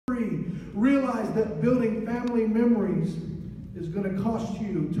realize that building family memories is going to cost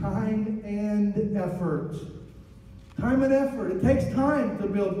you time and effort. Time and effort. It takes time to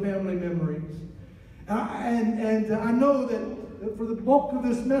build family memories. And I know that for the bulk of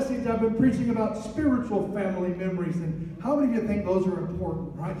this message, I've been preaching about spiritual family memories. And how many of you think those are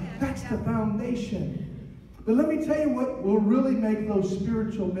important, right? That's the foundation. But let me tell you what will really make those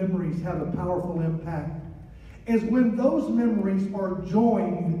spiritual memories have a powerful impact is when those memories are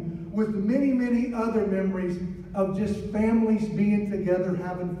joined with many, many other memories of just families being together,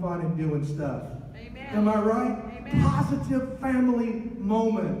 having fun and doing stuff. Amen. Am I right? Amen. Positive family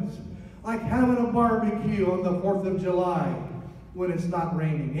moments, like having a barbecue on the 4th of July when it's not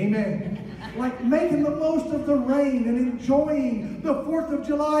raining. Amen. Like making the most of the rain and enjoying the 4th of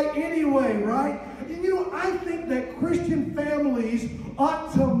July anyway, right? And you know, I think that Christian families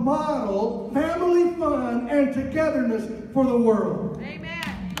ought to model family fun and togetherness for the world.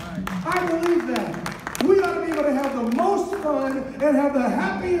 Amen. I believe that. We ought to be able to have the most fun and have the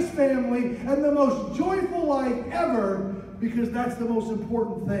happiest family and the most joyful life ever, because that's the most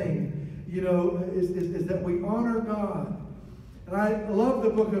important thing, you know, is that we honor God. And I love the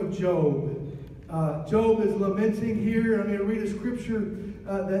book of Job. Job is lamenting here. I'm going to read a scripture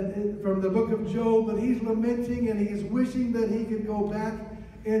from the book of Job, but he's lamenting and he's wishing that he could go back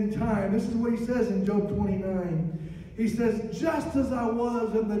in time. This is what he says in Job 29. He says, just as I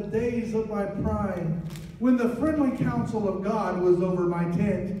was in the days of my prime, when the friendly counsel of God was over my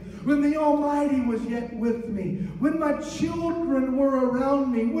tent, when the Almighty was yet with me, when my children were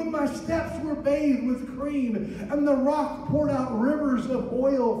around me, when my steps were bathed with cream, and the rock poured out rivers of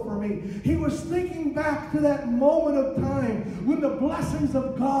oil for me. He was thinking back to that moment of time when the blessings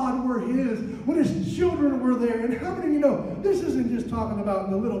of God were his, when his children were there. And how many of you know, this isn't just talking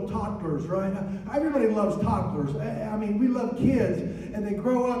about the little toddlers, right? Everybody loves toddlers. I mean, we love kids, and they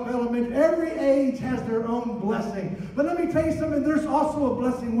grow up elementary. Every age has their own blessing. But let me tell you something, there's also a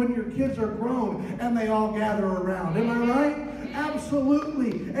blessing when your kids are grown and they all gather around. Am I right?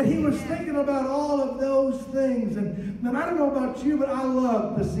 Absolutely. And he was thinking about all of those things. And I don't know about you, but I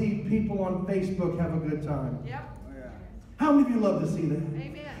love to see people on Facebook have a good time. Yep. How many of you love to see that?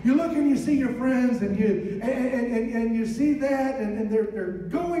 Amen. You look and you see your friends and you see that and they're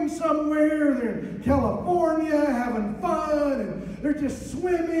going somewhere. They're in California having fun and they're just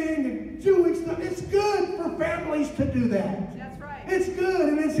swimming and doing stuff. It's good for families to do that. That's right. It's good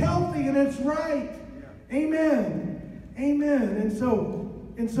and it's healthy and it's right. Yeah. Amen. Amen. And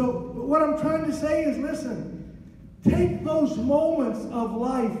so what I'm trying to say is, listen, take those moments of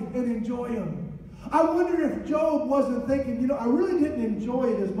life and enjoy them. I wonder if Job wasn't thinking, you know, I really didn't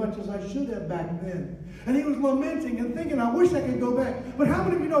enjoy it as much as I should have back then. And he was lamenting and thinking, I wish I could go back. But how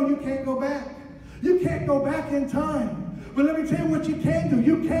many of you know you can't go back? You can't go back in time. But let me tell you what you can do.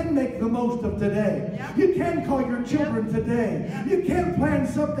 You can make the most of today. Yep. You can call your children today. Yep. You can plan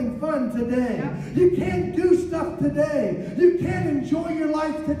something fun today. Yep. You can do stuff today. You can enjoy your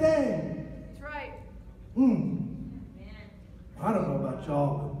life today. That's right. I don't know about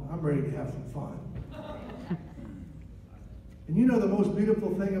y'all, but I'm ready to have some fun. And you know the most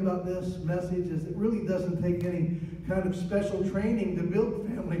beautiful thing about this message is it really doesn't take any kind of special training to build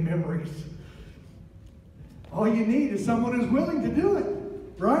family memories. All you need is someone who's willing to do it,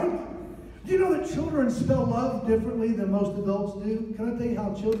 right? Do you know that children spell love differently than most adults do? Can I tell you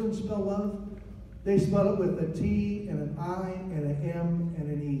how children spell love? They spell it with a T and an I and an M and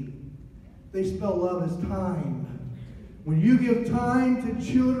an E. They spell love as time. When you give time to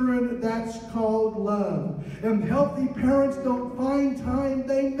children, that's called love. And healthy parents don't find time,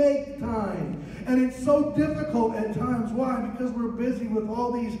 they make time. And it's so difficult at times. Why? Because we're busy with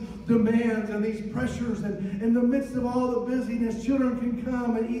all these demands and these pressures. And in the midst of all the busyness, children can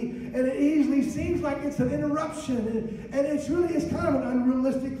come and eat. And it easily seems like it's an interruption. And it's kind of an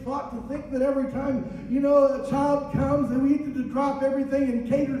unrealistic thought to think that every time, you know, a child comes and we need to drop everything and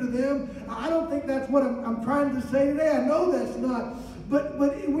cater to them. I don't think that's what I'm trying to say today. I know that's not. But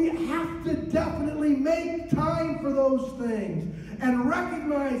we have to definitely make time for those things and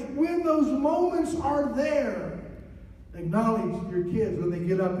recognize when those moments are there. Acknowledge your kids when they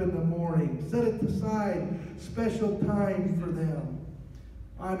get up in the morning. Set it aside special time for them.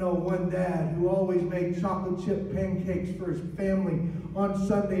 I know one dad who always made chocolate chip pancakes for his family on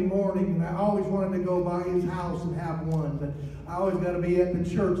Sunday morning, and I always wanted to go by his house and have one, but I always got to be at the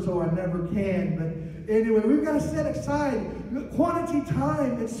church, so I never can. But anyway, we've got to set aside quantity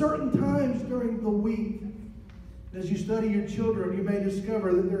time at certain times during the week. As you study your children, you may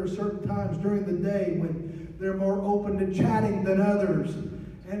discover that there are certain times during the day when they're more open to chatting than others.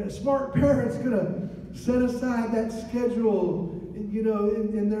 And smart parents could have set aside that schedule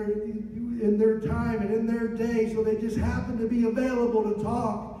in their time and in their day, so they just happen to be available to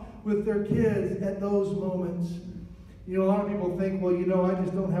talk with their kids at those moments. A lot of people think, well, I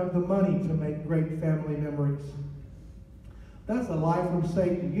just don't have the money to make great family memories. That's a lie from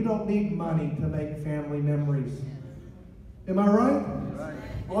Satan. You don't need money to make family memories. Am I right? Right.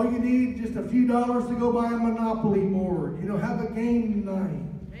 All you need is just a few dollars to go buy a Monopoly board. Have a game night.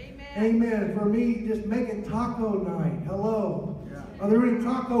 Amen. Amen. For me, just making taco night. Hello. Yeah. Are there any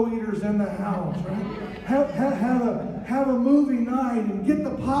taco eaters in the house? Right? Have a movie night and get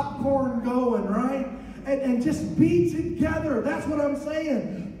the popcorn going, right? And just be together. That's what I'm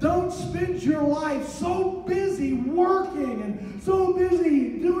saying. Don't spend your life so busy working and so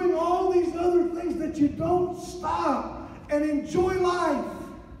busy doing all these other things that you don't stop and enjoy life.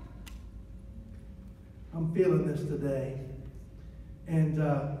 I'm feeling this today. And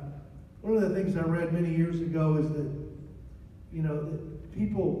one of the things I read many years ago is that, that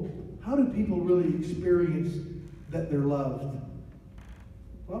people, how do people really experience that they're loved?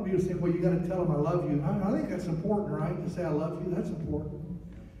 A lot of people think, well, you got to tell them I love you. I think that's important, right? To say I love you, that's important.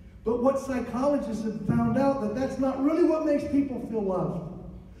 But what psychologists have found out that's not really what makes people feel loved.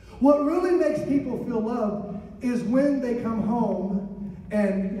 What really makes people feel loved is when they come home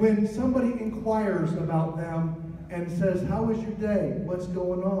and when somebody inquires about them and says, how was your day? What's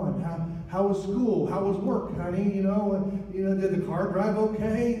going on? How was school? How was work, honey? Did the car drive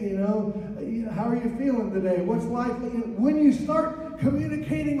okay? How are you feeling today? What's life? When you start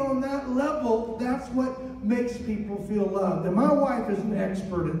communicating on that level, that's what makes people feel loved. And my wife is an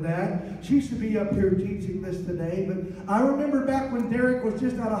expert at that. She should be up here teaching this today. But I remember back when Derek was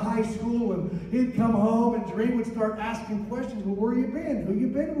just out of high school and he'd come home and Jereen would start asking questions. Well, where you been? Who you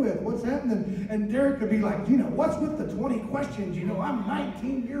been with? What's happening? And Derek would be like, what's with the 20 questions? I'm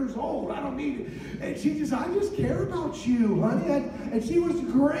 19 years old. I don't need it. And she just, I just care about you, honey. And she was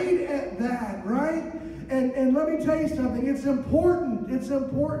great at that, right? And let me tell you something. It's important. It's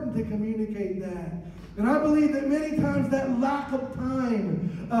important to communicate that. And I believe that many times that lack of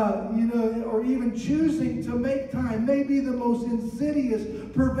time, or even choosing to make time may be the most insidious,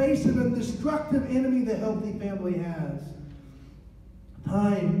 pervasive, and destructive enemy the healthy family has.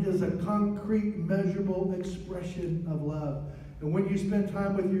 Time is a concrete, measurable expression of love. And when you spend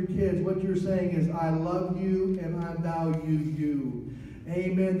time with your kids, what you're saying is, I love you and I value you.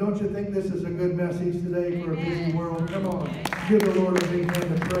 Amen. Don't you think this is a good message today for a busy world? Come on. Give the Lord a big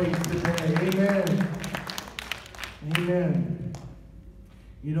hand of praise today. Amen. Amen.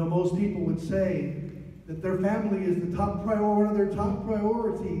 Most people would say that their family is the top priority, one of their top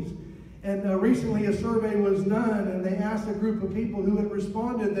priorities. And recently a survey was done, and they asked a group of people who had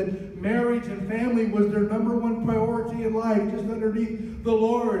responded that marriage and family was their number one priority in life, just underneath the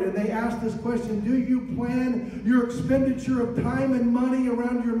Lord. And they asked this question, do you plan your expenditure of time and money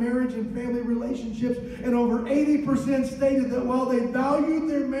around your marriage and family relationships? And over 80% stated that while they valued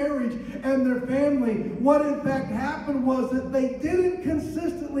their marriage and their family, what in fact happened was that they didn't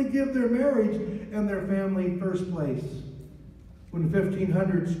consistently give their marriage and their family first place. When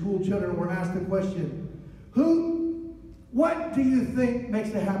 1,500 school children were asked the question, what do you think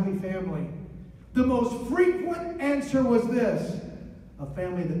makes a happy family? The most frequent answer was this: a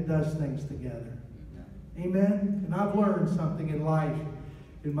family that does things together. Amen? And I've learned something in life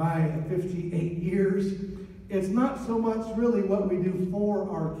in my 58 years. It's not so much really what we do for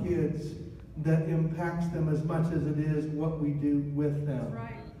our kids that impacts them as much as it is what we do with them. Right.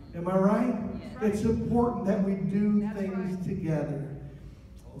 Am I right? Yes. It's important that we do things together.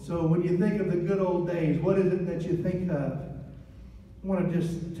 So when you think of the good old days, what is it that you think of? I want to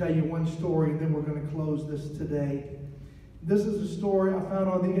just tell you one story, and then we're going to close this today. This is a story I found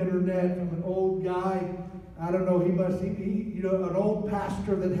on the internet from an old guy. I don't know, he must be, an old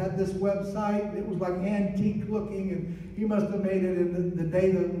pastor that had this website. It was like antique looking, and he must have made it in the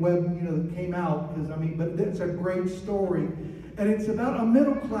day the web, came out. But it's a great story. And it's about a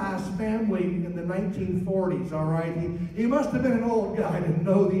middle-class family in the 1940s, all right? He must have been an old guy to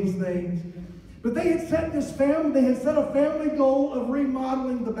know these things. But they had set a family goal of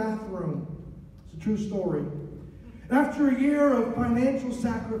remodeling the bathroom. It's a true story. After a year of financial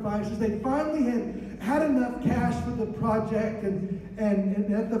sacrifices, they finally had enough cash for the project,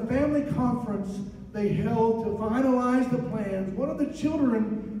 and at the family conference they held to finalize the plans, one of the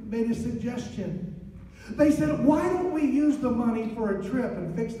children made a suggestion. They said, why don't we use the money for a trip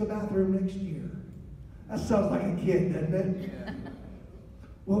and fix the bathroom next year? That sounds like a kid, doesn't it? Yeah.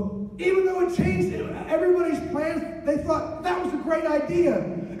 Well, even though it changed everybody's plans, they thought that was a great idea.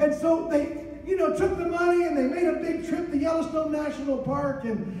 And so they, took the money and they made a big trip to Yellowstone National Park.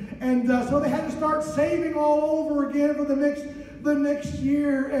 And so they had to start saving all over again for the next the next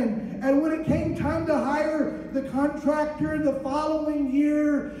year. And when it came time to hire the contractor the following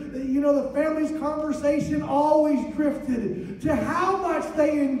year, the family's conversation always drifted to how much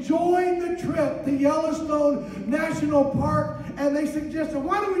they enjoyed the trip to Yellowstone National Park. And they suggested,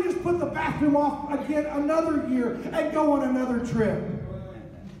 why don't we just put the bathroom off again another year and go on another trip?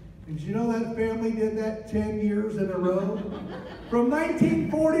 And you know that family did that 10 years in a row? From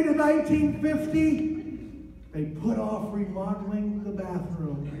 1940 to 1950, they put off remodeling the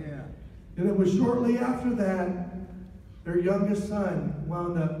bathroom. Yeah. And it was shortly after that, their youngest son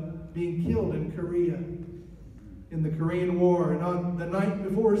wound up being killed in Korea, in the Korean War. And on the night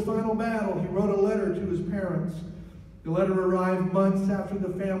before his final battle, he wrote a letter to his parents. The letter arrived months after the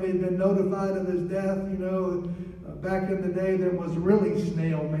family had been notified of his death. Back in the day, there was really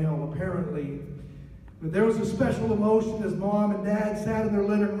snail mail, apparently. But there was a special emotion as Mom and Dad sat in their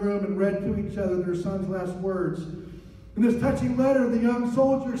living room and read to each other their son's last words. In this touching letter, the young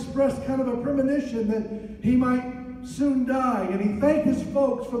soldier expressed kind of a premonition that he might soon die. And he thanked his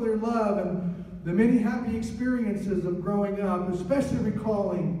folks for their love and the many happy experiences of growing up, especially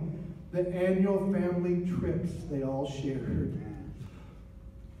recalling the annual family trips they all shared.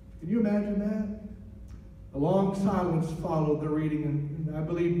 Can you imagine that? A long silence followed the reading, and I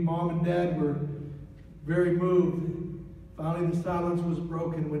believe Mom and Dad were very moved. Finally, the silence was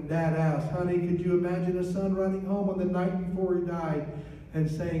broken when Dad asked, "Honey, could you imagine a son running home on the night before he died and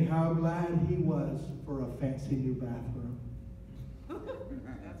saying how glad he was for a fancy new bathroom?" That's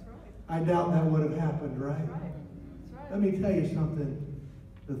right. I doubt that would have happened, right? That's right. That's right. Let me tell you something.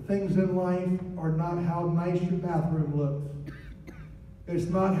 The things in life are not how nice your bathroom looks. It's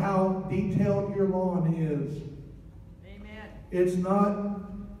not how detailed your lawn is. Amen. It's not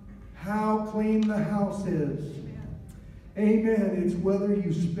how clean the house is. Amen. Amen. It's whether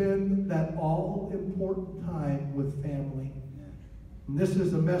you spend that all-important time with family. And this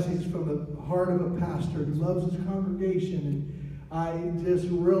is a message from the heart of a pastor who loves his congregation. And I just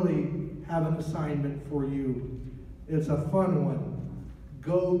really have an assignment for you. It's a fun one.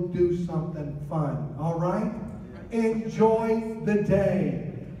 Go do something fun. All right? Enjoy the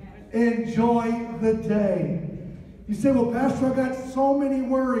day. Enjoy the day. You say, well, Pastor, I've got so many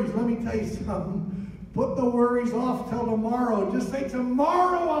worries. Let me tell you something. Put the worries off till tomorrow. Just say,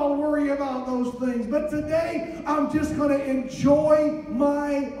 tomorrow I'll worry about those things. But today, I'm just going to enjoy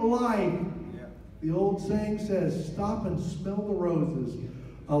my life. Yeah. The old saying says, stop and smell the roses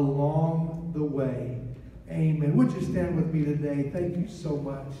along the way. Amen. Would you stand with me today? Thank you so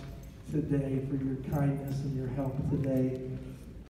much today for your kindness and your help today.